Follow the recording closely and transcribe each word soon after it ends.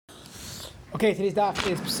Okay, today's daf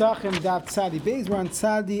is Pesachim daf Tzadi Beis. We're on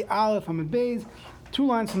Tzadi Aleph Amud Beis. 2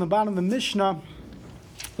 lines from the bottom of the Mishnah,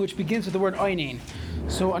 which begins with the word Einain.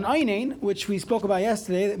 So an Einain, which we spoke about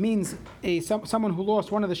yesterday, that means someone who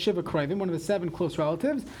lost one of the Shiva Krivim, one of the 7 close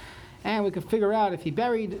relatives, and we could figure out if he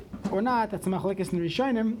buried or not. That's a machlekes in the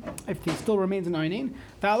Rishonim, if he still remains an Einain.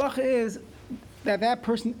 The halacha is that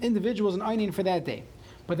person, individual, is an Einain for that day.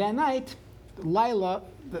 But that night, Laila,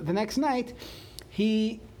 the next night,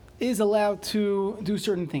 he is allowed to do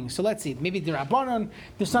certain things. So let's see, maybe the Rabbanon,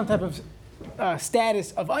 there's some type of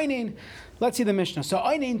status of Einain. Let's see the Mishnah. So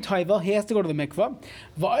Einain Taiva, he has to go to the mikvah.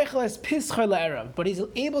 Va'oichles pischai la'erav, but he's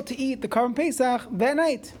able to eat the Karban Pesach that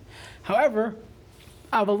night. However,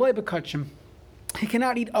 avaloi b'kachim, he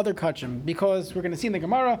cannot eat other kachim, because we're going to see in the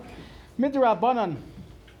Gemara, midrabanan,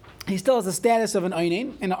 he still has the status of an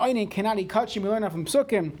Einain, and an Einain cannot eat kachim. We learn that from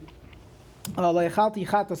Psukim. Look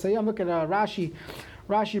at Rashi.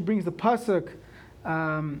 Rashi brings the pasuk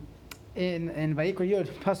in Vayikra Yud,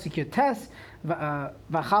 pasuk Yud Tes,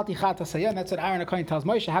 v'achalti chatas hayom. That's what Aaron HaKohen tells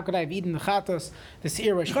Moshe. How could I have eaten the chatas, the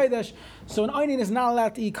seir Rosh Chodesh? So an Einain is not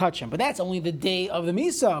allowed to eat kachim, but that's only the day of the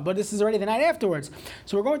Misa. But this is already the night afterwards.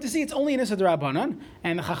 So we're going to see it's only an Issa D'Rabbanan,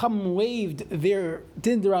 and the Chacham waived their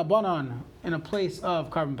Din D'Rabbanan in a place of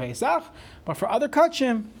Karban Pesach. But for other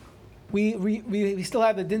kachim, we still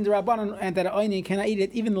have the din d'Rabbanan, and that Einain cannot eat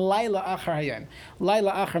it even Laila Achar Hayom,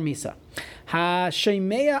 Laila Achar Misa.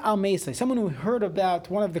 Ha-Shemeya al-Mesa, someone who heard about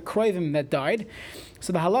one of the Kroivim that died.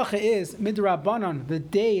 So the halacha is midrabbanan, the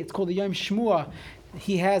day, it's called the Yom Shmua,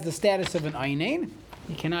 he has the status of an Einain.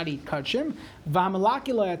 He cannot eat kachim.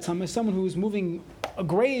 V'hamalakila atzam is someone who is moving a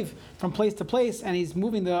grave from place to place, and he's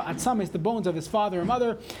moving the atzamis, the bones of his father or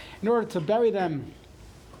mother, in order to bury them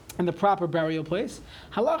in the proper burial place.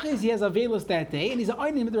 Halach is he has avelus that day, and he's an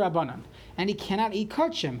Einain midrabbanan, and he cannot eat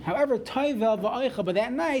kachim. However, toivel va'oicha, but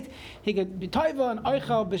that night he could be toivel and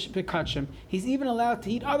oicha b'kachim. He's even allowed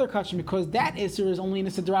to eat other kachim, because that isur is only in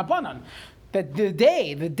the d'Rabbanan. That the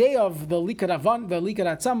day of the likat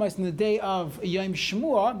atzamas, and the day of Yom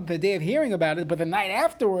Shmua, the day of hearing about it, but the night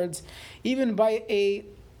afterwards, even by a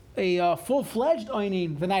full-fledged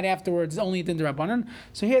Einain, the night afterwards, is only Din D'Rabbanan.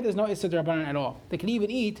 So here there's no Issa D'Rabbanan at all. They can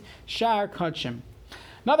even eat Shar Kachim.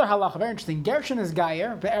 Another halacha, very interesting. Gershon is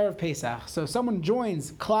Gayer be'erev Pesach. So someone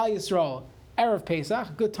joins Klal Yisrael erev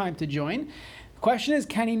Pesach, good time to join. The question is,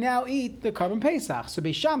 can he now eat the Karban Pesach? So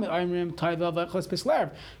Beisham Ayimrim Taivel V'Echos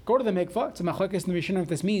Pislev. Go to the mikvah. It's a machlekes in the Rishonim if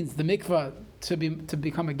this means the mikvah to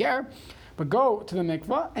become a ger. But go to the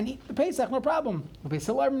mikvah and eat the Pesach, no problem.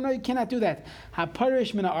 No, you cannot do that.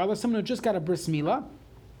 Ha-parish mina arla, someone who just got a bris milah,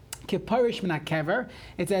 ki-parish mina kever,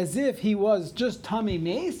 it's as if he was just tummy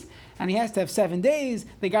mace, and he has to have 7 days.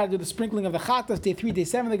 They got to do the sprinkling of the chatas, day 3, day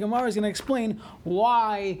 7. The Gemara is going to explain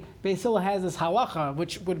why Beis Hillel has this halacha,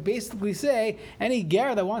 which would basically say any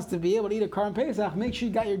ger that wants to be able to eat a Karban Pesach, make sure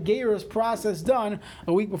you got your gerus process done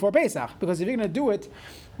a week before Pesach. Because if you're going to do it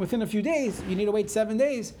within a few days, you need to wait 7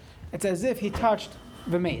 days. It's as if he touched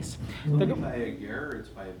the mace. By a ger, it's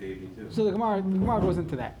by a baby too. So the Gemara goes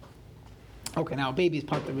into that. Okay, now a baby is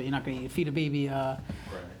part of it. You're not going to feed a baby, right?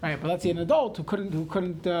 But let's say an adult who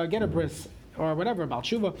couldn't get a bris or whatever about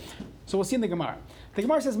tshuva. So we'll see in the Gemara. The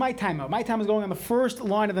Gemara says my time is going on the first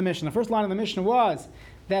line of the Mishnah. The first line of the Mishnah was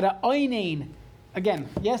that an Einain. Again,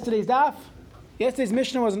 yesterday's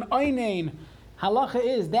Mishnah was an Einain. Halacha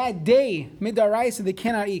is that day, midaraisa, they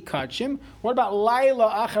cannot eat kachim. What about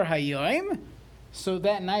Laila Achar Hayom? So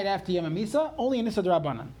that night after Yom HaMisa, only in Issa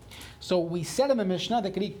D'Rabbanan. So we said in the Mishnah they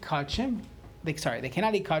could eat kachim. They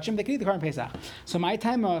cannot eat kachim. They can eat the Karban Pesach. So my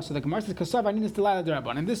time, so the Gemara says kasav aninas Laila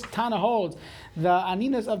D'Rabbanan. And this Tana holds the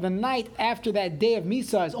aninas of the night after that day of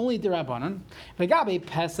Misa is only D'Rabbanan. V'gabe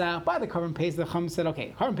Pesach, by the Karban Pesach, the Chum said,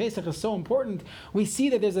 okay, Karban Pesach is so important. We see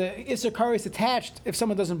that there's a Isser Kares attached if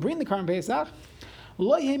someone doesn't bring the Karban Pesach. They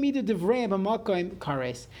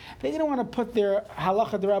didn't want to put their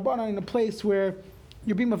halacha d'Rabbanan in a place where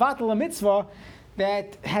you're being mevatel a mitzvah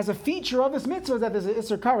that has a feature of this mitzvah, that there's an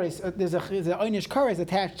Isser Kares, there's an Einish Kares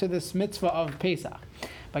attached to this mitzvah of Pesach.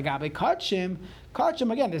 But Gabe Kachim,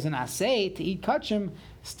 again, there's an asay to eat Kachim.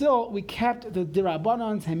 Still, we kept the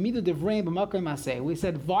d'Rabbanans hamidu devreim b'makom asay. We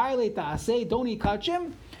said violate the asay, don't eat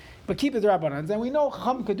Kachim, but keep the d'Rabbanans. And we know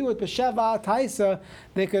Chacham could do it. B'sheva taisa,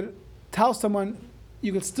 they could tell someone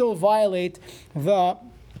you could still violate the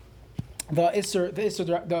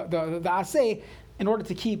asay in order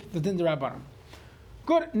to keep the din d'Rabbanan.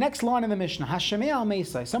 Good. Next line in the Mishnah. Hashemei al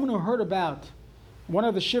Meisai. Someone who heard about one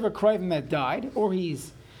of the Shiva Krivim that died, or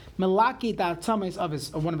he's melaki da'atzamis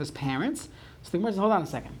of one of his parents. So the Gemara says, hold on a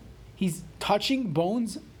second. He's touching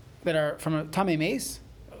bones that are from a tamei mace,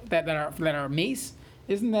 that are mace.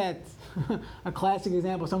 Isn't that a classic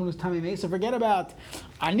example of someone who's Tamei Meis. So forget about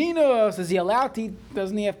Aninos. Is he allowed to eat?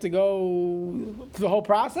 Doesn't he have to go through the whole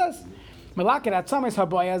process? Anyways,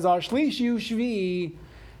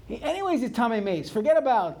 he's Tamei Meis. Forget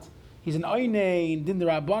about he's an Oinei, Din the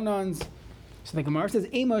Rabbanans. So the Gemara says,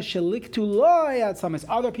 Ema shaliktu loy at samis.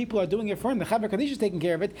 Other people are doing it for him. The Chaver Kaddish is taking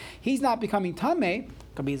care of it. He's not becoming Tamei.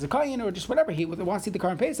 Could be a Zakayin or just whatever. He wants to eat the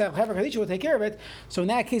Karban Pesach. Chaver Kaddish will take care of it. So in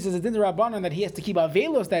that case, there's a Din Rabbanan that he has to keep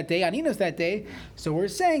Avelos that day, Aninos that day. So we're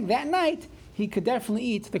saying that night he could definitely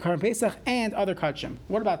eat the Karban Pesach and other Kachim.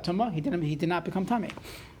 What about Tumah? He did not become Tamei.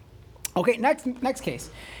 Okay, next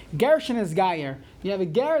case. Gershon is Gayer. You have a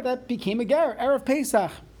Ger that became a Ger, Erev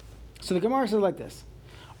Pesach. So the Gemara says like this.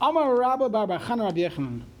 Amar Rabba Bar Bachana Rabbi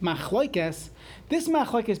Yochanan Machloikes. This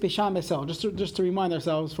Machloikes Beishamai Sel. Just to remind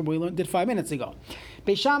ourselves from what we did 5 minutes ago.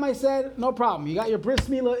 Beishamai said, no problem. You got your bris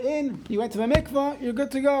milah in. You went to the mikvah. You're good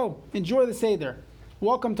to go. Enjoy the seder.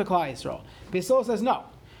 Welcome to Klal Yisrael. Beisol says no.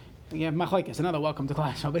 You have Machloikes, another welcome to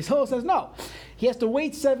Klal Yisrael. Beisol says no. He has to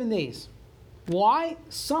wait 7 days. Why?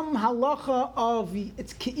 Some halacha of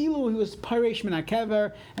it's keilu he was parish min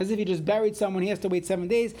hakever, as if he just buried someone. He has to wait 7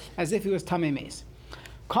 days, as if he was tamei meis.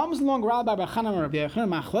 Comes along Rabbi Bachana Rabbi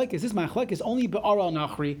Yochanan Machlekes. This Machlekes only b'aral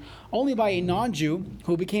nachri, only by a non-Jew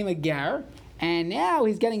who became a ger, and now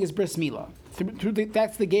he's getting his bris milah.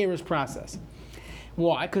 That's the ger's process.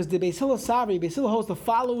 Why? Because the Beis Hillel Savri, Beis Hillel holds the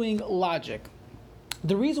following logic.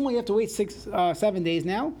 The reason why you have to wait 7 days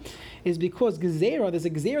now is because gezerah, there's a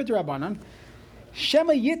gezerah d'Rabbanan,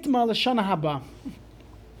 Shema Yitma L'Shana Haba.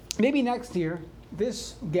 Maybe next year,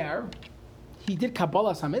 this ger, he did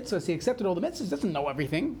Kabbalah HaMitzvahs, he accepted all the mitzvahs, doesn't know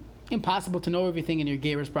everything. Impossible to know everything in your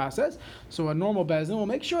ger's process. So a normal bezdin will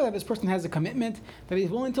make sure that this person has a commitment, that he's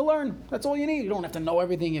willing to learn. That's all you need. You don't have to know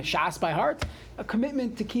everything, shas by heart. A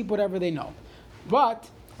commitment to keep whatever they know. But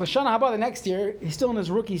L'Shana Haba, the next year, he's still in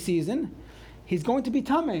his rookie season. He's going to be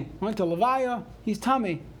Tamei. Went to Levaya, he's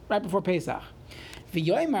Tamei, right before Pesach.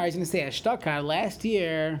 V'yoymar is going to say, Ashtaka, last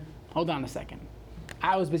year, hold on a second.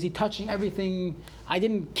 I was busy touching everything. I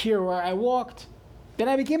didn't care where I walked. Then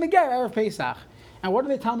I became a ger, Erev Pesach. And what do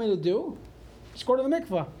they tell me to do? Just go to the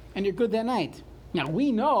mikvah, and you're good that night. Now,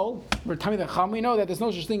 we know, we're Tamei the Chacham, we know that there's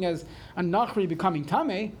no such thing as a Nachri becoming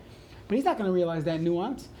Tamei, but he's not going to realize that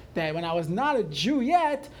nuance, that when I was not a Jew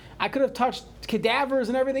yet, I could have touched cadavers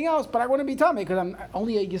and everything else, but I wouldn't be Tamei, because I'm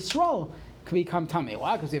only a Yisrael could become Tamei.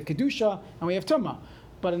 Why? Because we have Kedusha, and we have Tumah.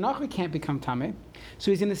 But a Nachri can't become Tamei.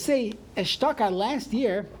 So he's going to say, Eshtaka, last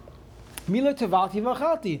year, Mila Tevalti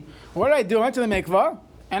Vachalti. What did I do? I went to the mikvah,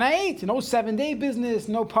 and I ate. No 7-day business,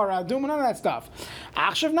 no paradum, none of that stuff.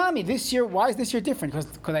 Achshav Nami, this year, why is this year different?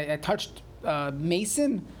 Because I touched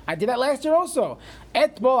Mason. I did that last year also.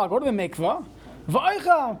 Etbol, I'll go to the mikvah.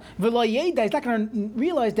 He's not going to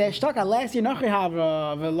realize that Eshtaka, last year, Nachri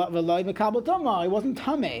Havra, V'loi Mekabel Tumah. He wasn't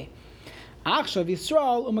Tamei. Achshav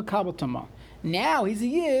Yisrael U'Mekabel Tumah. Now he's a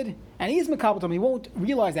Yid, and he's Mekabel Tumah. He won't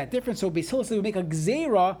realize that difference. So Beis Hillel will make a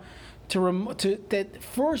Gzeira to that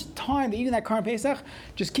first time that eating that Karban Pesach.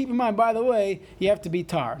 Just keep in mind, by the way, you have to be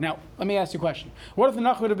tar. Now, let me ask you a question. What if the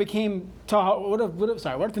Nachri would have became tar? What if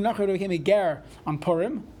the Nachri would have became a ger on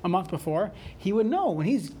Purim a month before? He would know when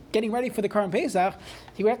he's getting ready for the Karban Pesach.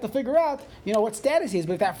 He would have to figure out, what status he is.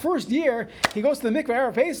 But if that first year he goes to the mikveh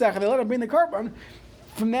Erev Pesach and they let him bring the Karban,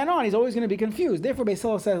 from then on, he's always going to be confused. Therefore, Beis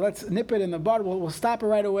Hillel says, let's nip it in the bud. We'll stop it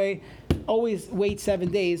right away. Always wait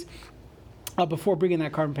 7 days before bringing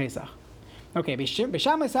that Karban Pesach. Okay,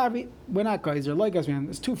 Beishamai Savri, we're not guys.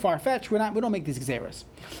 It's too far-fetched. We don't make these gzeras.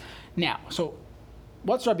 Now, so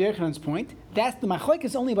what's Rabbi Yochanan's point? That's the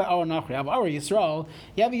machlokes only by our Nachri. Our Yisrael,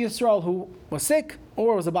 you have a Yisrael who was sick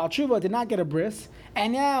or was a Baal Tshuva, did not get a bris,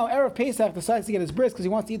 and now Erev Pesach decides to get his bris because he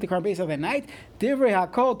wants to eat the Karban Pesach that night. Divrei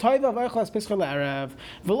hakol toiva v'echlas pischal erev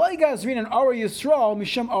v'loi gazrin an our Yisrael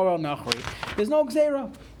mishum our Nachri. There's no gzera.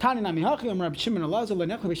 Tani nami hachi om Rabbi Shimon Elazar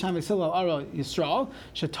le'nechli v'sham v'sil al our Yisrael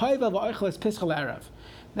shetoiva v'echlas pischal erev.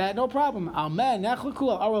 That no problem. Amen. Nechliku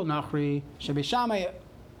al our Nachri shebishamai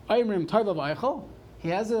oimrim toiva v'echol. He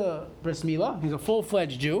has a bris milah. He's a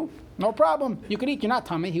full-fledged Jew. No problem. You can eat. You're not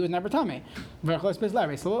Tamei. He was never Tamei.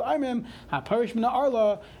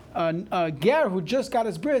 A ger who just got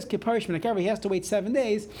his bris, he has to wait 7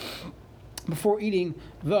 days before eating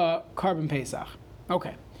the Karban Pesach.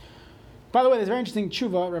 Okay. By the way, there's a very interesting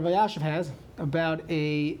tshuva Rav Yashiv has about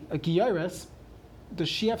a giyaris. Does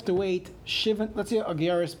she have to wait shivan? Let's say a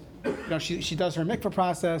giyaris, she does her mikvah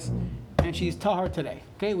process, and she's tahar today.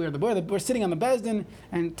 Okay, we're sitting on the bezdin,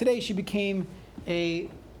 and today she became a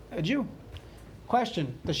Jew.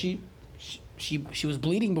 Question: does she was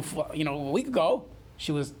bleeding before? A week ago.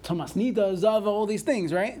 She was Tomas Nida, Zava, all these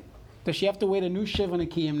things, right? Does she have to wait a new Shiva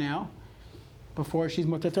Nikiyim now? before she's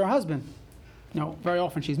mutter to her husband. Very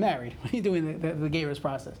often she's married when you're doing the Geirus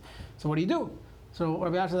process. So what do you do? So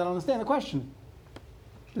Rabbi Yasser doesn't understand the question.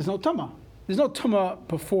 There's no tumah. There's no tumah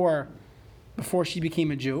before she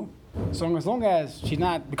became a Jew. So long as she's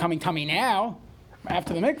not becoming tummy now,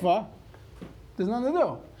 after the mikvah, there's nothing to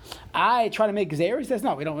do. I try to make Gezeris. That's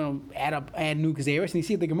no. We don't add new Gezeris. And you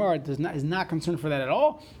see the Gemara is not concerned for that at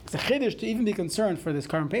all. It's a chiddush to even be concerned for this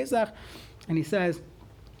Karm Pesach. And he says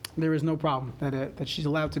there is no problem that she's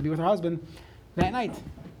allowed to be with her husband that night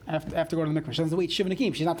after going to the mikvah. She doesn't wait Shiva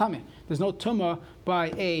Nakim. She's not tummy. There's no tumah by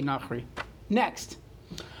a nachri. Next,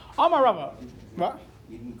 Amar Rava. What?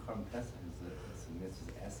 Even Karm Pesach is a mitzvah's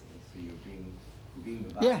essence, so you're being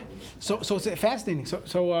Yeah. So it's fascinating.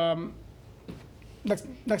 So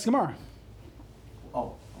next Gemara.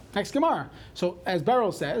 Oh. Next Gemara. So as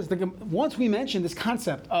Beryl says, once we mentioned this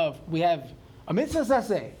concept of we have a mitzvah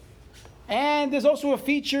saseh, and there's also a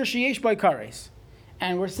feature sheyesh by kares,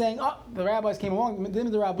 and we're saying, the rabbis came along, the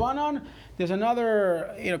Rabbanon. There's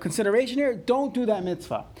another consideration here. Don't do that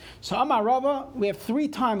mitzvah. So Amar Rava, we have 3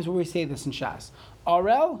 times where we say this in Shas.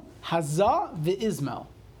 Arel, Hazah, ve'izmel.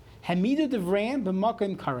 Hamidu devreim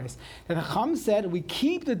b'makim kares. That the Chacham said we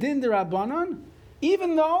keep the din Rabbanon,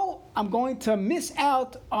 even though I'm going to miss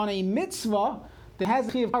out on a mitzvah that has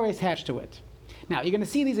a chayiv kares attached to it. Now you're going to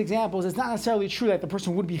see these examples. It's not necessarily true that the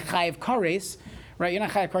person would be chayiv kares, right? You're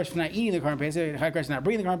not chayiv kares for not eating the Karm Pesach. You're chayiv kares for not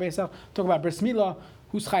breathing the Karm Pesach. Talk about bris milah.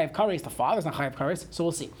 Who's chayiv kares? The father's not chayiv kares. So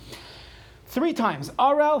we'll see. 3 times: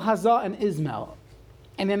 Arel, Hazah, and Izmel.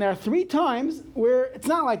 And then there are 3 times where it's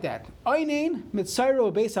not like that. Oinain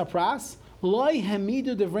mitzayro beis hapras loy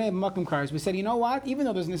hamidu devreim makom kares. We said, you know what? Even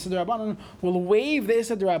though there's an issa d'Rabbanan, we'll waive the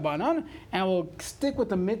issa d'Rabbanan and we'll stick with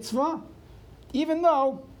the mitzvah, even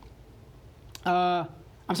though.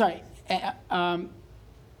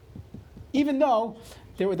 Even though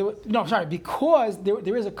because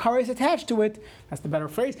there is a kares attached to it. That's the better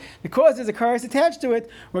phrase. Because there's a kares attached to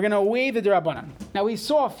it, we're going to waive the d'Rabbanan. Now we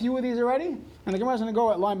saw a few of these already, and the Gemara is going to go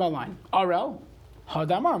line by line. Arel,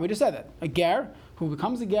 Hadamar, we just said that. A ger who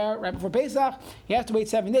becomes a ger right before Pesach, he has to wait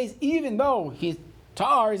 7 days, even though he's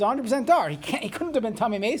tar, he's 100% tar. He couldn't have been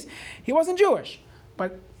Tamei Meis. He wasn't Jewish.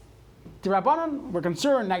 But the Rabbanan, we're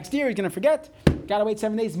concerned next year he's going to forget. Got to wait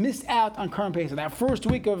 7 days. Missed out on Karm Pesach. That first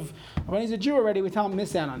week of when he's a Jew already, we tell him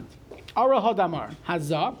miss out on it. Ara Hadamar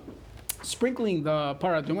Hazah, sprinkling the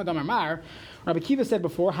paraduma Damar Mar. Rabbi Kiva said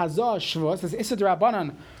before Hazah Shvus is Issa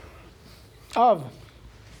Rabbanan of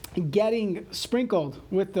getting sprinkled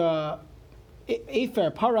with the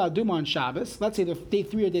Afer paraduma on Shabbos. Let's say the day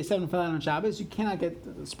 3 or day 7 fell out on Shabbos. You cannot get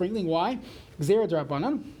the sprinkling. Why? Gzera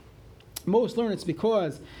Rabbanan. Most learn it's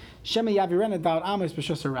because Shema Yavirena Dal Amos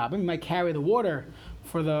B'Shus Rabbim. You might carry the water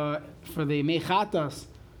for the Mechatas.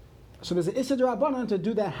 So there's an Issa D'Rabbanan to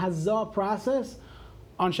do that Hazah process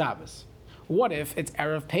on Shabbos. What if it's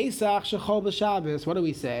Erev Pesach Shechol B'Shabbos? What do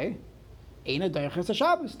we say? Eina Deiches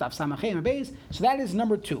Shabbos. Daf Samachem Beis. So that is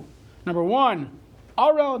number 2. Number 1,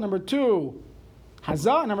 Arel. Number 2,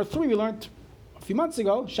 Hazah. Number 3, we learned a few months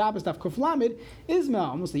ago, Shabbos Daf Kuf Lamed, Izmel,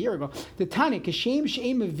 almost a year ago. The Tanya, Kashem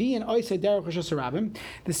She'em Mevi and Oisei Derech Rishos Rabbim.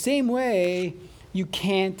 The same way you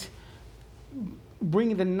can't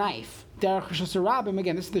bring the knife Derech Rishos Rabbim.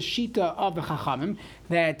 Again, this is the shita of the Chachamim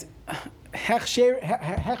that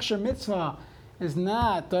Hechsher Mitzvah is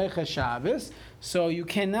not Doicha Shabbos, so you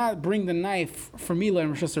cannot bring the knife for Milah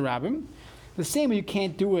and Rishos Rabbim. The same way you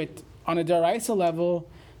can't do it on a Daraisa level.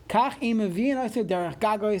 And we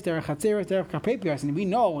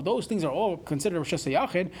know those things are all considered Rosh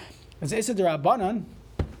Hashanah. As Issa D'Rabbanan,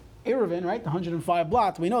 Eruvin, right, the 105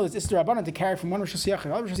 blot, we know there's Issa D'Rabbanan to carry from one Rosh Hashanah to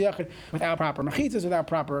another Rosh Hashanah without proper mechitzas, without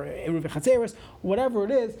proper Eruvin Chatzeres, whatever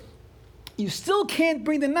it is. You still can't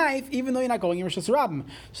bring the knife, even though you're not going in Rosh Hashanah.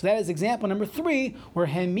 So that is example number 3, where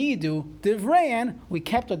Hemidu Divrayan, we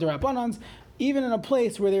kept the D'Rabbanans, even in a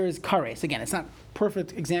place where there is kares. Again, it's not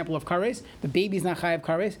perfect example of kares. The baby's not chayav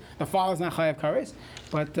kares. The father's not chayav kares.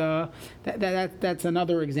 But that's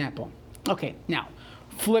another example. Okay, now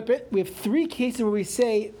flip it. We have 3 cases where we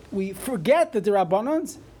say we forget the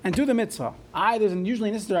derabbanans and do the mitzvah. There's usually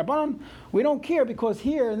in this derabbanan. We don't care because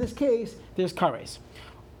here in this case there's kares.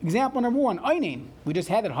 Example number 1, Einin. We just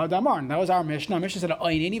had it, Hadamar. That was our Mishnah. Our Mishnah said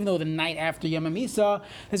Einin, even though the night after Yom HaMisa,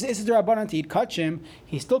 there's Issa D'Rabbanan to eat kachim,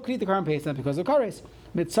 he still could eat the Karm Pesach because of kares.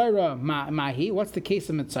 Mitzayra Mahi. What's the case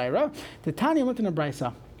of Mitzayra? The Tanya went in a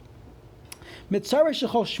brisa. Mitzayra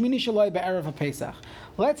Shechol Shmini Shaloi Be'erev HaPesach.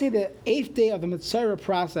 Let's say the 8th day of the Mitzayra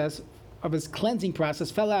process, of his cleansing process,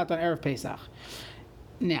 fell out on Erev Pesach.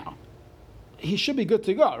 Now, he should be good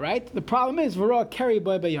to go, right? The problem is, V'ra Keri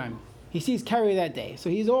Boi B'yom. He sees Keri that day, so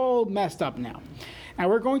he's all messed up now. And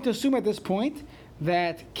we're going to assume at this point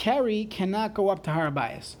that Keri cannot go up to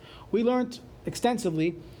Harabayas. We learned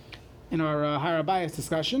extensively in our Harabayas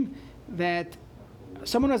discussion that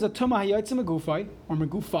someone who has a Tumah Hayotzim Megufay or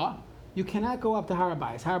Megufa, you cannot go up to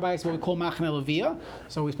Harabayas. Harabayas is what we call Machne Leviyah.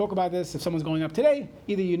 So we spoke about this. If someone's going up today,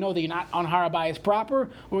 either you know that you're not on Harabayas proper,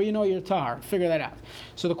 or you know you're Tahar. Figure that out.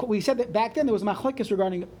 So we said that back then there was machlokes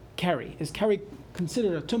regarding Keri. Is Keri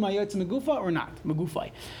considered a Tumah Hayotzim Megufa or not? Megufay.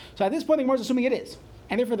 So at this point, the Gemara is assuming it is.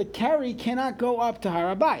 And therefore the Keri cannot go up to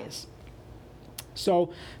Harabayas.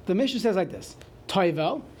 So the Mishnah says like this: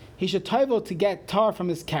 Toivel, he should toivel to get tar from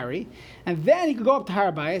his Keri, and then he could go up to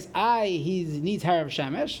Harabayas. He needs Harav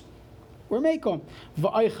Shemesh, or Mekom,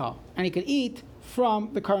 Va'oichal, and he could eat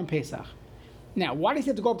from the Karban Pesach. Now, why does he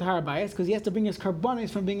have to go up to Harabayas? Because he has to bring his karbanis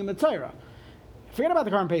from being a Matzorah. Forget about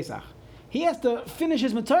the Karban Pesach. He has to finish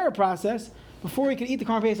his Matzorah process before he can eat the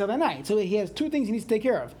Karban Pesach that night. So he has two things he needs to take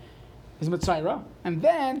care of: his Matzorah, and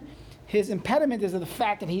then his impediment is the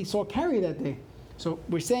fact that he saw Keri that day. So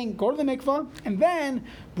we're saying go to the mikvah and then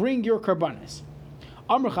bring your karbanis.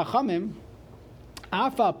 Amr Chachamim,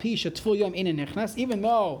 Afal Pisha Tful Yom Ina Nichnas, even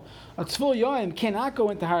though a Tful Yom cannot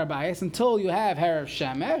go into Harabayas until you have Harav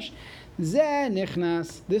Shemesh, Zeh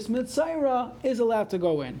Nichnas, this Mitzayra is allowed to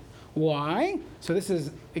go in. Why? So this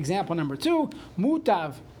is example number 2.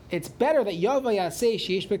 Mutav, it's better that Yava Yaseh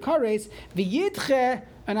Sheish Bekares, V'yitche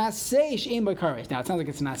an asay she'im b'kares. Now it sounds like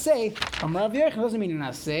it's an asay. Rav Yochanan doesn't mean an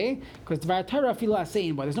asay because dvar Torah filo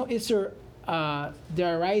asayin. But there's no iser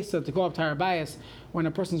deraisa to go up to Harabayas when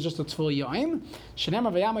a person is just a tzful yoim.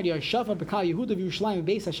 Shenema v'yamad yoshafa b'kal Yehuda v'Yushalayim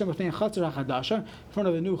beis Hashem b'fnei chatzar hachadasha in front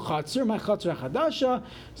of the new chatzar, my chatzar hachadasha.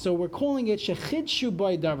 So we're calling it shechidshu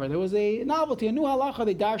boy davar. There was a novelty, a new halacha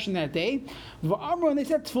they darshan that day. V'amru, and they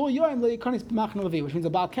said tzful yoim le'yikanis b'machna levi, which means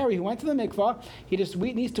a Baal Keri who went to the mikvah, he just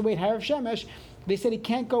needs to wait Harav Shemesh. They said he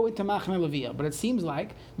can't go into Machne Leviyah, but it seems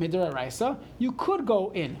like Midra Raisa, you could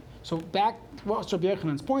go in. So back, what's Rabbi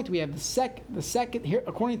Yochanan's point? We have the second here,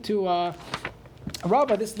 according to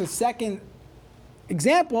Rabbah, this is the second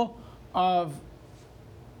example of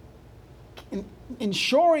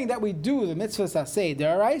ensuring that we do the mitzvah saseh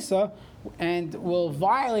deraisa and will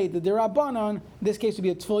violate the derabanan. In this case would be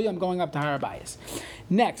a tful yom going up to Harabayas.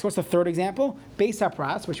 Next, what's the third example? Beis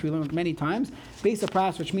HaPras, which we learned many times. Beis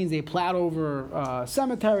HaPras, which means they plowed over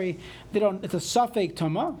cemetery. It's a safek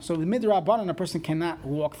tuma, so the midrabanan a person cannot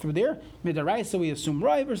walk through there. Midaraisa, we assume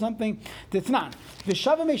rive or something. Ditnan.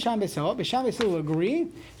 V'shavim Beisham Beisil. Beisham Beisil will agree.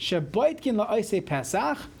 Sheboitkin la'oisei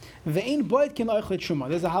Pesach. Ve'in boitkin la'oichle truma.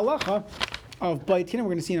 There's a halacha of boitkin, we're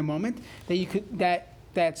going to see in a moment,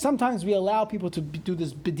 that sometimes we allow people to do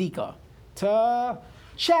this bedika, to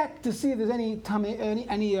check to see if there's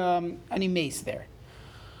any mace there.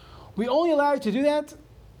 We only allow you to do that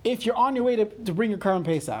if you're on your way to bring your Karban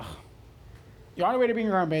Pesach. You're on your way to bring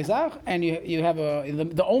your Karban Pesach, and you have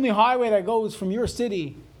the only highway that goes from your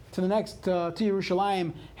city to the next to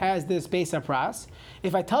Yerushalayim has this Beis HaPras.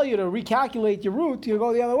 If I tell you to recalculate your route, you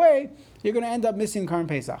go the other way, you're going to end up missing Karban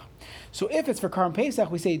Pesach. So if it's for Karban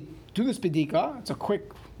Pesach, we say do this bedika. It's a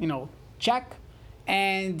quick, check,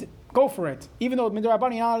 and go for it. Even though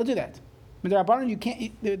midrabanan, you're not allowed to do that. Midrabanan, you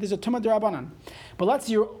can't. There's a tumah derabanan. But let's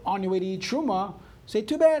say you're on your way to eat truma. Say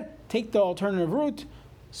too bad. Take the alternative route.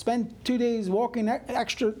 Spend 2 days walking, 2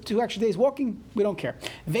 extra days walking. We don't care.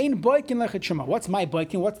 Vein boikin lechet truma. What's my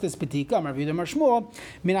boikin? What's this bedika? I'm reviewing Marshmuel.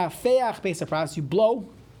 Minafeach beis HaPras. You blow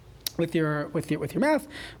with your mouth,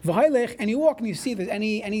 and you walk and you see if there's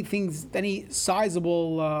any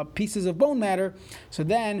sizable pieces of bone matter, so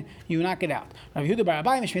then you knock it out. Rav Yehuda bar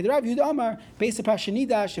Abai Mishmei Rav Yehuda Amar Beis HaPras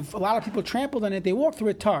Shenidash. If a lot of people trampled on it, they walk through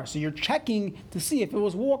a tar. So you're checking to see if it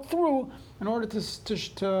was walked through in order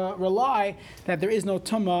to rely that there is no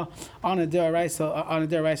tumah on a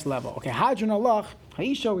deraisa level. Okay, Hadron Allah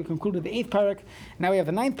Haisha. We concluded the 8th parak. Now we have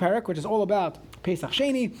the 9th parak, which is all about Pesach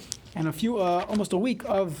Sheni, and almost a week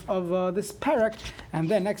of this parak, and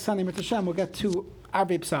then next Sunday, Mitzvah Shem, we'll get to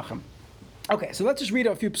Arvei Pesachim. Okay, so let's just read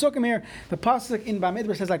a few psukim here. The pasuk in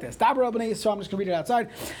Bamidbar says like this: Dabra Bnei Yisrael. I'm just going to read it outside.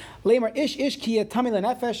 Lemar ish ki yatami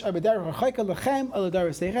lenefesh arbeder chayka lechem aladar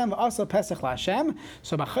seichem v'asa pesach laHashem.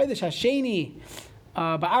 So b'chodesh hasheni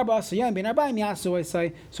ba'arba asayim ben arbaim yasu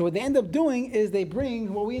esay. So what they end up doing is they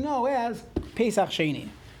bring what we know as Pesach Sheni.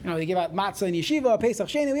 They give out matzah in yeshiva, Pesach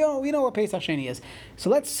Sheni. We know what Pesach Sheni is. So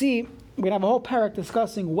let's see. We're going to have a whole parak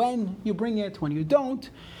discussing when you bring it, when you don't,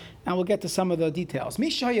 and we'll get to some of the details.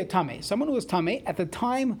 Mishahaya Tameh, someone who was Tameh at the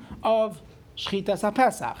time of Shchitas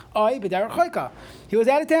HaPesach. Oy b'derech Choika. He was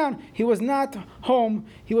out of town. He was not home.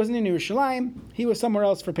 He wasn't in Yerushalayim. He was somewhere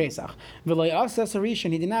else for Pesach. V'lo yasa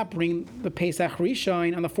sarishan. He did not bring the Pesach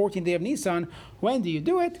Rishon on the 14th day of Nisan. When do you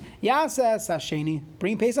do it? Yasa Sasheni.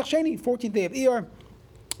 Bring Pesach Sheni, 14th day of Iyar.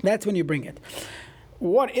 That's when you bring it.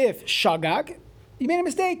 What if Shagag? You made a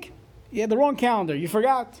mistake. You had the wrong calendar. You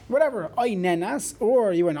forgot. Whatever. Oy nenas.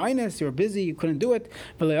 Or you were in Oines. You were busy. You couldn't do it.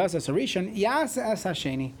 V'lo yasa sarishan. Yasa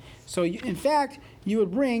Sasheni. So, in fact, you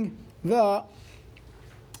would bring the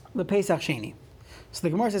Pesach Sheni. So the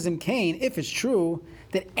Gemara says in Cain, if it's true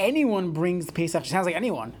that anyone brings the Pesach, sounds like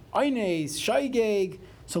anyone. Oines, Shaygeg.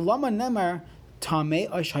 So Lama Nemar, Tameh,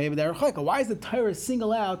 Ashayeh, B'derech Choika. Why does the Torah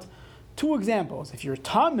single out two examples? If you're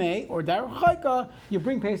Tameh or Derech Choika, you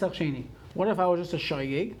bring Pesach Sheni. What if I was just a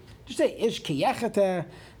Shaygeg? Just say Ish Kiyechete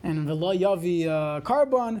and V'lo Yavi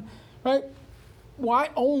Carbon, right? Why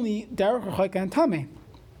only Derech Choika and Tameh?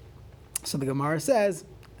 So the Gemara says,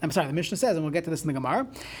 the Mishnah says, and we'll get to this in the Gemara,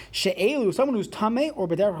 She'elu, someone who's Tameh or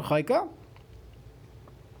B'derech Choika,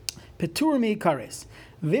 Peturmi Kares.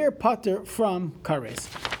 They're pater from Kares.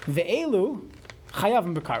 Ve'elu,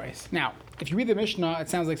 Chayavim B'Kares. Now, if you read the Mishnah, it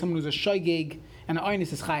sounds like someone who's a Shaygeg and an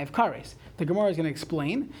Einis is Chayav Kares. The Gemara is going to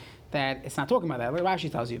explain that it's not talking about that. Like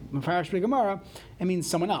Rashi tells you, Mefarash Gemara, it means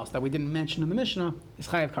someone else that we didn't mention in the Mishnah is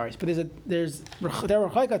Chayav Kares. But there's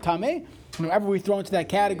Derech Choika Tameh. Whenever we throw into that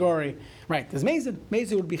category, right? There's Mezid.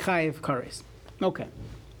 Mezid would be Chayiv Kares. Okay.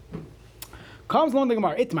 Comes along the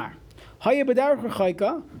Gemara. Itmar. Haya B'derech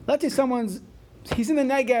Choika. Let's say he's in the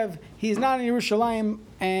Negev. He's not in Yerushalayim,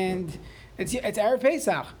 and it's Erev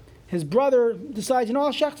Pesach. His brother decides,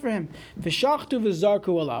 I'll shecht for him. V'shachtu v'zarku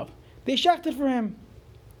alav. They shechted for him.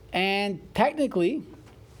 And technically,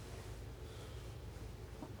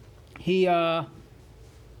 he, so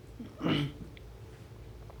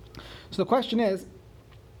the question is,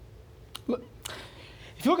 look,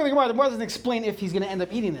 if you look at the Gemara doesn't explain if he's going to end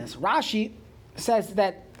up eating this. Rashi says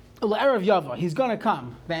that Erev Yava, he's going to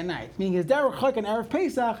come that night. Meaning his Derech Choika and Erev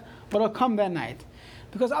Pesach, but he'll come that night.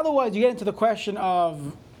 Because otherwise you get into the question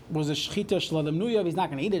of, was a shechita shlalem nuyav, he's not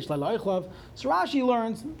going to eat it, shlalem oichlav. So Rashi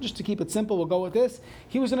learns, just to keep it simple, we'll go with this,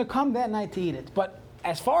 he was going to come that night to eat it. But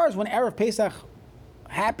as far as when Erev Pesach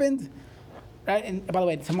happened, right, and by the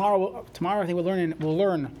way, tomorrow I think we'll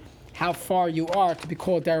learn how far you are to be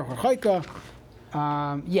called Derech Choika.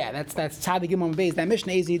 That's Tzadik Gimel Beis. That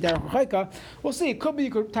Mishnah Ezi Derech Choika. We'll see. It could be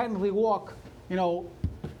you could technically walk, So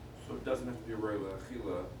it doesn't have to be a regular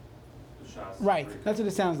achila. The shas. Right. That's what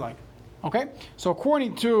it sounds like. Okay. So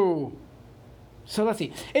according to, let's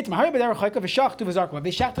see. It's Mahari B'derech Choika v'shachtu v'zarku.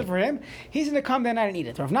 They shachted for him. He's going to come that night and eat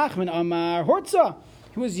it. Rav Nachman Amar Hortza.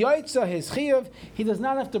 He was Yaitza, his Chiyav. He does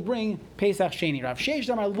not have to bring Pesach Sheni. Rav Sheish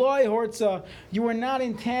Amar Loi Hortza. You were not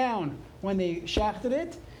in town when they shachted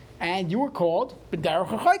it, and you were called B'derech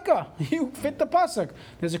Choika. You fit the pasuk.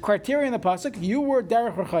 There's a criteria in the pasuk. You were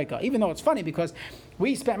Derech Choika. Even though it's funny because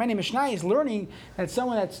we spent many Mishnayos learning that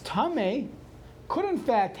someone that's Tameh could in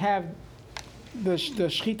fact have the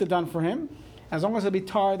shechita done for him, as long as it'll be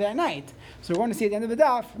tar that night. So we're going to see at the end of the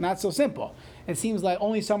daf, not so simple. It seems like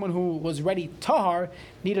only someone who was ready tahar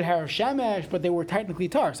needed harav shemesh, but they were technically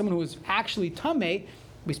tar. Someone who was actually tameh,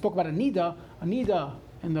 we spoke about a nida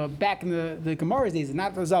back in the Gemara's days,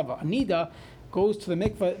 not the zava. A nida goes to the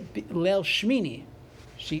mikveh leil shmini.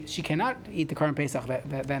 She cannot eat the Karban Pesach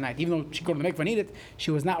that night, even though she go to the mikveh and eat it.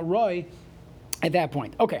 She was not roy at that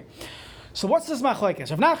point. Okay. So what's this machlekes?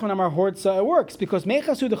 Rav Nachman Amar Hortza, it works because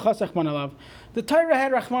mechasu the chasach manalav. The Torah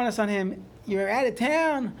had rachmanas on him. You're out of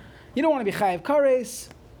town. You don't want to be chayav kares.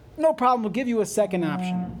 No problem. We'll give you a second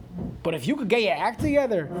option. But if you could get your act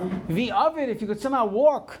together, if you could somehow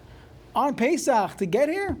walk on Pesach to get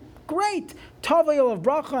here, great. Tavayil of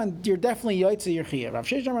bracha, and you're definitely yaitza your chiyah. Rav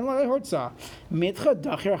Sheish Amar Hortza mitcha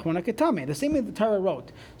dachi rachmana ketame. The same way the Torah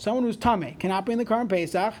wrote. Someone who's tameh cannot bring the Karban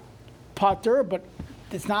Pesach, pater, but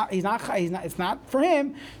it's not for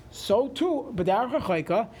him. So too, B'derech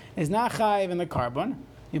Choika is not chayiv in the Karban.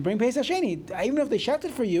 You bring Pesach Sheni. Even if they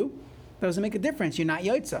shechted for you, that doesn't make a difference. You're not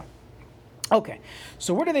Yotza. Okay,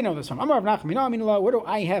 so where do they know this from? Amar Rav Nachman, where do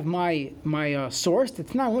I have my source?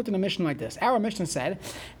 It's not written in a Mishnah like this. Our Mishnah said,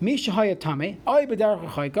 Mi shehaya tameh, oy b'derech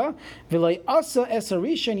choika, v'loy asa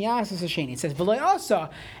esarishan yasas hasheni. It says, v'loy asa,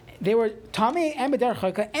 they were tameh and b'derech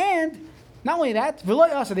choika, and not only that,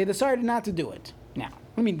 v'loy asa, they decided not to do it. Now,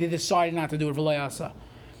 I mean, they decided not to do it, v'loy asa.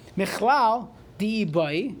 Michlal,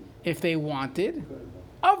 di'ibai, if they wanted,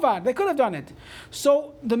 avad, they could have done it.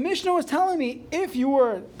 So the Mishnah was telling me, if you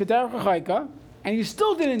were b'derech choika and you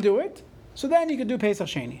still didn't do it, so then you could do Pesach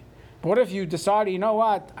Sheni. But what if you decided, you know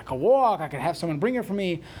what, I could walk, I could have someone bring it for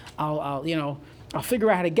me, I'll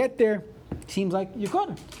figure out how to get there. Seems like you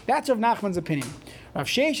could. That's Rav Nachman's opinion. Rav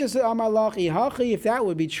Sheshes Amar Lach Ihachi, if that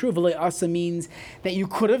would be true, V'lei Asa means that you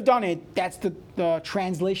could have done it. That's the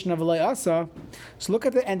translation of V'lei Asa. So look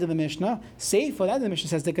at the end of the Mishnah. Seifa, that the Mishnah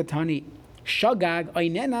says the Katani. Shagag,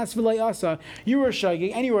 Einenas V'lei Asa. You were a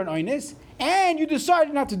Shagag and you were an Einis, and you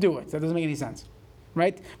decided not to do it. That doesn't make any sense.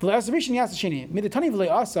 Right? V'lei Asa Rishon Yasa Sheni. Midatani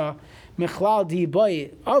V'lei Asa, Mechlal Di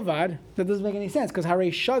Boy Avad. That doesn't make any sense, because Hare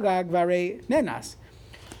Shagag V'Hare Nenas.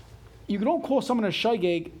 You don't call someone a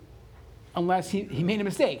Shagag unless he made a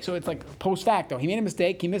mistake. So it's like post facto. He made a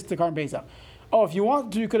mistake, he missed the Karban Pesach. Oh, if you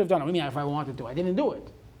wanted to, you could have done it. What do you mean if I wanted to? I didn't do it.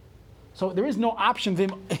 So there is no option for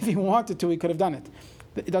him. If he wanted to, he could have done it.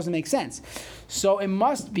 It doesn't make sense. So it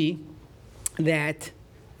must be that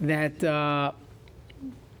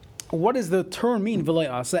what does the term mean?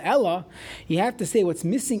 V'lei asa ella. You have to say what's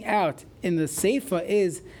missing out in the Seifa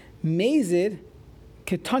is mezid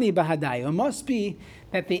ketani bahadayu. It must be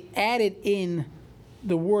that they added in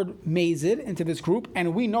the word mezid into this group,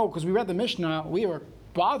 and we know because we read the Mishnah, we were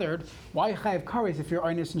bothered. Why chayav kares if you're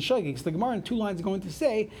Einis and Shagig? So the Gemara in 2 lines is going to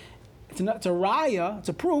say it's a raya, it's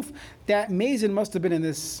a proof that mezid must have been in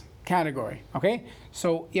this category. Okay,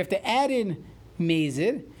 so you have to add in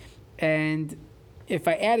mezid, and if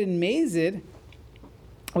I add in mezid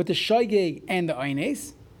with the Shagig and the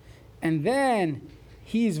Einis, and then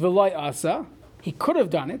he's v'lai asa, he could have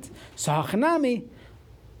done it. So hachanami.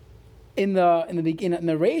 In the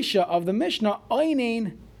Reisha of the Mishnah,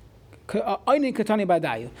 Einin Katani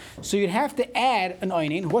Badayu. So you'd have to add an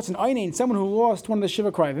Einin. What's an Einin? Someone who lost one of the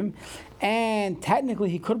Shiva Krivim, and technically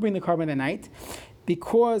he could bring the Karban that night.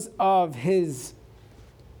 Because of his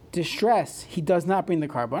distress, he does not bring the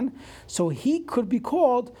Karban. So he could be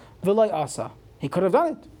called V'lai Asa. He could have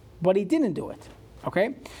done it, but he didn't do it.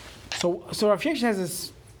 Okay? So Rav Sheshes has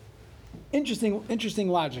this interesting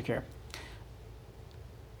logic here.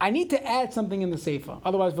 I need to add something in the Seifa,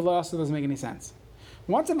 otherwise V'lai Asa doesn't make any sense.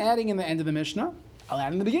 Once I'm adding in the end of the Mishnah, I'll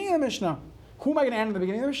add in the beginning of the Mishnah. Who am I going to add in the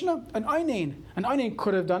beginning of the Mishnah? An Einin. An Einin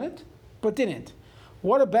could have done it, but didn't.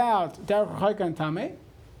 What about Derech Chayka and Tameh?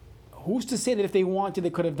 Who's to say that if they wanted, they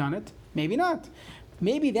could have done it? Maybe not.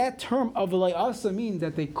 Maybe that term of V'lai Asa means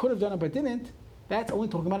that they could have done it but didn't. That's only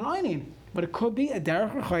talking about an Einin. But it could be a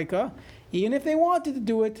Derech Chayka. Even if they wanted to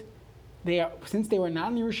do it, since they were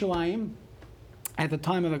not in Yerushalayim at the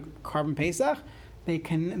time of the Karban Pesach, they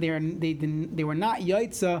were not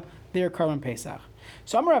Yaitza their Karban Pesach.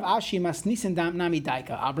 So Amar Rav Ashi Masnisin Nami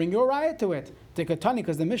Daika. I'll bring you a riot to it.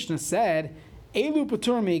 Because the Mishnah said, Elu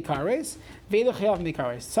Patur Meikares, Velu Chayav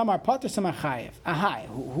Meikares. Some are Patur, some are Chayav. Ahai,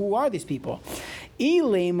 who are these people?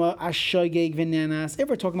 Ilema Ashogeg Venenas. If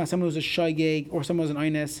we're talking about someone who's a Shogeg or someone who's an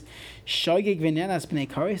Eines, Shogeg Venenas Bnei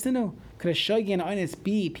Kares, no. Could a Shogeg and Eines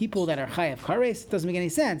be people that are Chayav Kares? Doesn't make any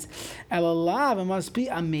sense. Elalav, it must be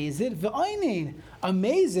Amazid Ve'einin.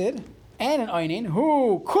 Amazid and an Einin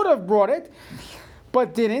who could have brought it,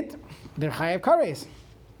 but didn't. They're Chayav Kares.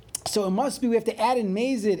 So it must be we have to add in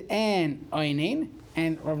Mazid and Einin.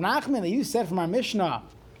 And Rav Nachman, that you said from our Mishnah,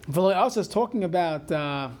 V'lai Asa is talking about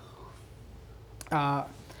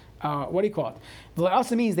what do you call it? V'lai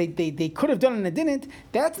Asa means they could have done it and they didn't.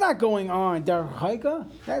 That's not going on Derech Chayka.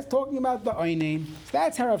 That's talking about the Einin. So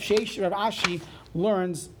that's how Rav Ashi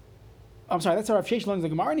learns. I'm sorry, that's how Rav Sheshes learns the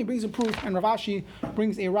Gemara, and he brings a proof, and Rav Ashi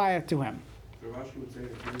brings a raya to him. Rav Ashi would say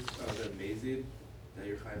that here's the Mazid, that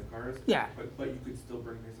you're Chayav Kares. Yeah. But you could still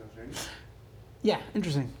bring Pesach Sheni. Yeah,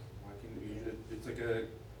 interesting. Why can you?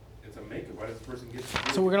 It's a makeup. Why does the person get?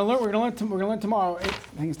 So we're gonna learn tomorrow. I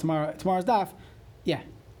think it's tomorrow. Tomorrow's daf. Yeah.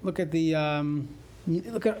 Look at the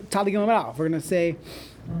look at Tali Gimel Aleph. We're gonna say.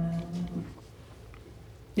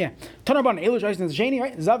 Yeah. Tanarban Elush Eisen Sheni,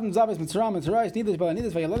 right? Zav and Zav is Mitzram and Tzarayis Nidus Bala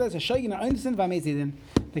Nidus Vayaladas Shagin Einstein Vamezidin.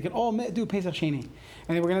 They can all do Pesach Sheni, and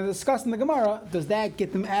then we're going to discuss in the Gemara. Does that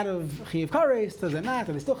get them out of Chayav Kares? Does it not?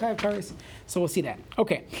 Are they still Chayav Kares? So we'll see that.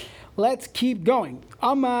 Okay, let's keep going.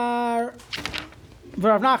 Amar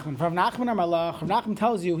Rav Nachman. Rav Nachman Amalach. Rav Nachman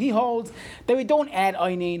tells you he holds that we don't add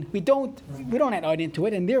Einin. We don't add Einin to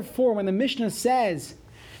it, and therefore when the Mishnah says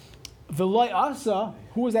V'lai Asa,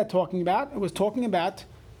 who was that talking about? It was talking about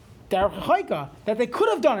Derech Chayka, that they could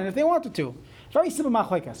have done it if they wanted to. Very simple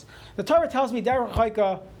machlekes. The Torah tells me Derech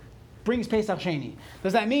Chayka brings Pesach Sheni.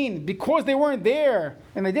 Does that mean because they weren't there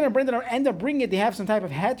and they didn't bring it or end up bringing it, they have some type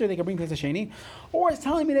of heter they can bring Pesach Sheni? Or it's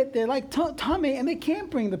telling me that they're like Tameh and they can't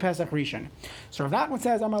bring the Pesach Rishon. So if that one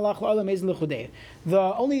says Amar Lach La'olam Mezid L'chudei, the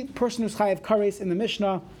only person who's Chayav Kares in the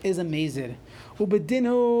Mishnah is a Mezid.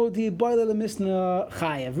 Ubedinu di Boile the Mishnah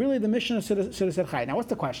Chayav. Really, the Mishnah should have said Chayav. Now, what's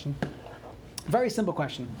the question? Very simple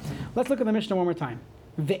question. Let's look at the Mishnah one more time.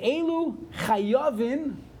 Ve'elu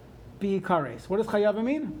chayavin bi'ikares. What does chayavin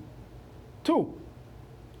mean? Two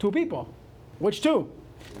people. Which two?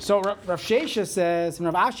 So Rav Shesha says, and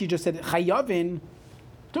Rav Ashi just said chayavin.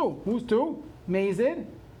 Two. Who's two? Mezid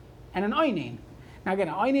and an einin. Now again,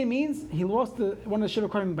 an einin means he lost one of the shiva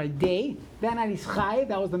kodim by day. That night he's chayiv.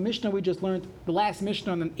 That was the Mishnah we just learned, the last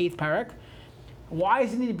Mishnah on the 8th parak. Why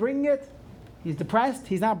isn't he bringing it? He's depressed.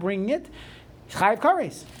 He's not bringing it. He's chayiv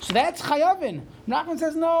kares. So that's chayavin. Nachman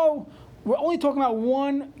says no. We're only talking about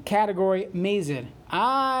one category, mezid.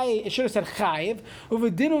 It should have said chayiv.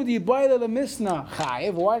 Uvedinu di boile the misna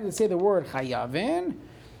chayiv. Why did it say the word chayavin?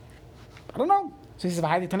 I don't know. So he says,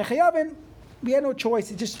 "V'haydi tana chayavin." We had no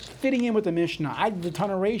choice. It's just fitting in with the Mishnah. I did the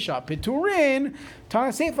Tana Reisha, Piturin,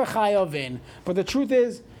 Tana Sefer Chayavin. But the truth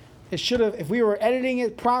is, it should have. If we were editing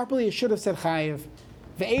it properly, it should have said Chayav.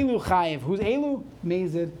 Ve'elu Chayav. Who's Elu?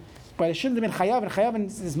 Mezid. But it shouldn't have been Chayav. And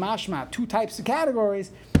Chayav is mashma. Two types of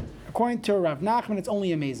categories. According to Rav Nachman, it's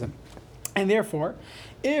only a mezid. And therefore,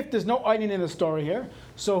 if there's no einin in the story here,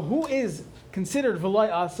 so who is considered V'lai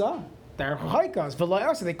Asa? Derech HaChaika. V'lai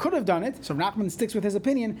Asa. They could have done it. So Nachman sticks with his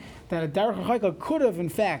opinion that a Derech HaChaika could have in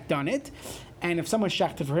fact done it. And if someone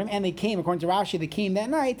shechted for him, and they came, according to Rashi, they came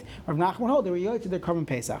that night, Rav Nachman hold, they were yoyed to their Korban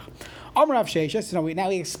Pesach. Amar Rav Sheshes, so now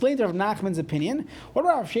we explained Rav Nachman's opinion. What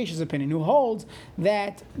about Rav Shesh's opinion, who holds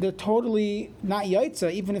that they're totally not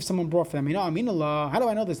yoytza, even if someone brought for them? How do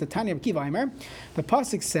I know this? The Tanya of Kiva Aimer. The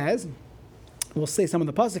Pasuk says, we'll say some of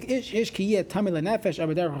the pasuk. Ish ki yeh tamei lenefesh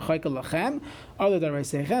abader chayka lachem, other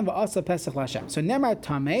dareisechem va'asa pesach lashem. So nemar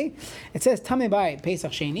tamei, it says tamei by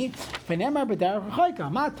Pesach Sheni, v'nemar b'der chayka.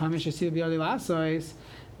 Ma tamei shesiv b'yadi lasois.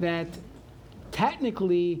 That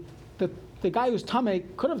technically the guy who's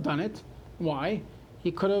tamei could have done it. Why?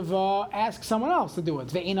 He could have asked someone else to do it.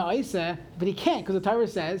 Ve'ina oiseh, but he can't because the Torah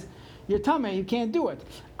says you're tamei, you can't do it.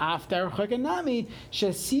 After chayka nami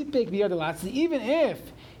shesipik b'yadi lasois. Even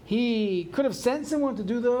if he could have sent someone to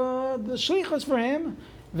do the shlichus for him.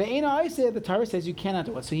 Ve'ena Aiseh, the Torah says you cannot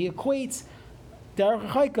do it. So he equates Derech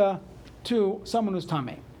HaChaika to someone who's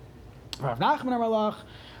Tameh. Rav Nachman Amalach,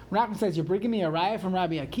 Nachman says, you're bringing me a raya from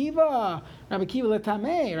Rabbi Akiva. Rabbi Akiva le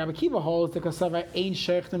Tameh. Rabbi Akiva holds the Kasava Ein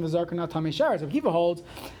Sheichtim V'Zarka not Tameh Sharet. Rabbi Akiva holds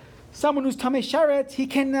someone who's Tameh Sharet, he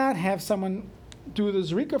cannot have someone do the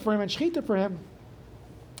Zrika for him and Shechita for him.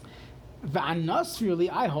 V'anas, really,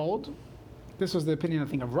 I hold. This was the opinion, I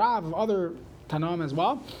think, of Rav, of other Tanaim as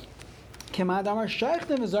well.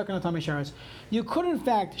 You could, in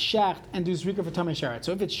fact, shecht and do zrika for Tamei Sheretz.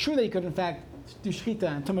 So if it's true that you could, in fact, do shchita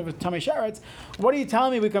and Tamei Sheretz, what are you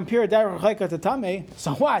telling me? We compare Derech HaChaika to Tamei.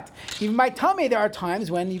 So what? Even by Tamei, there are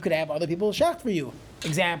times when you could have other people shecht for you.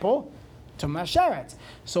 Example, Tamei Sheretz.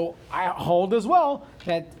 So I hold as well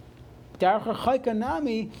that Derech HaChaika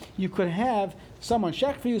Nami, you could have someone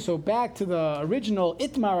shecht for you. So back to the original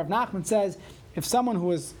Itmar of Nachman says, if someone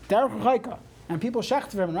who is Derech HaChaika and people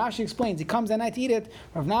shecht for him, and Rashi explains, he comes that night to eat it,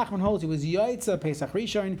 Rav Nachman holds he was Yaitza Pesach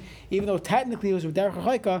Rishon, even though technically it was with Derech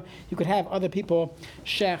HaChaika, you could have other people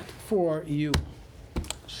shecht for you.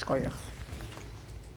 Shkoyach.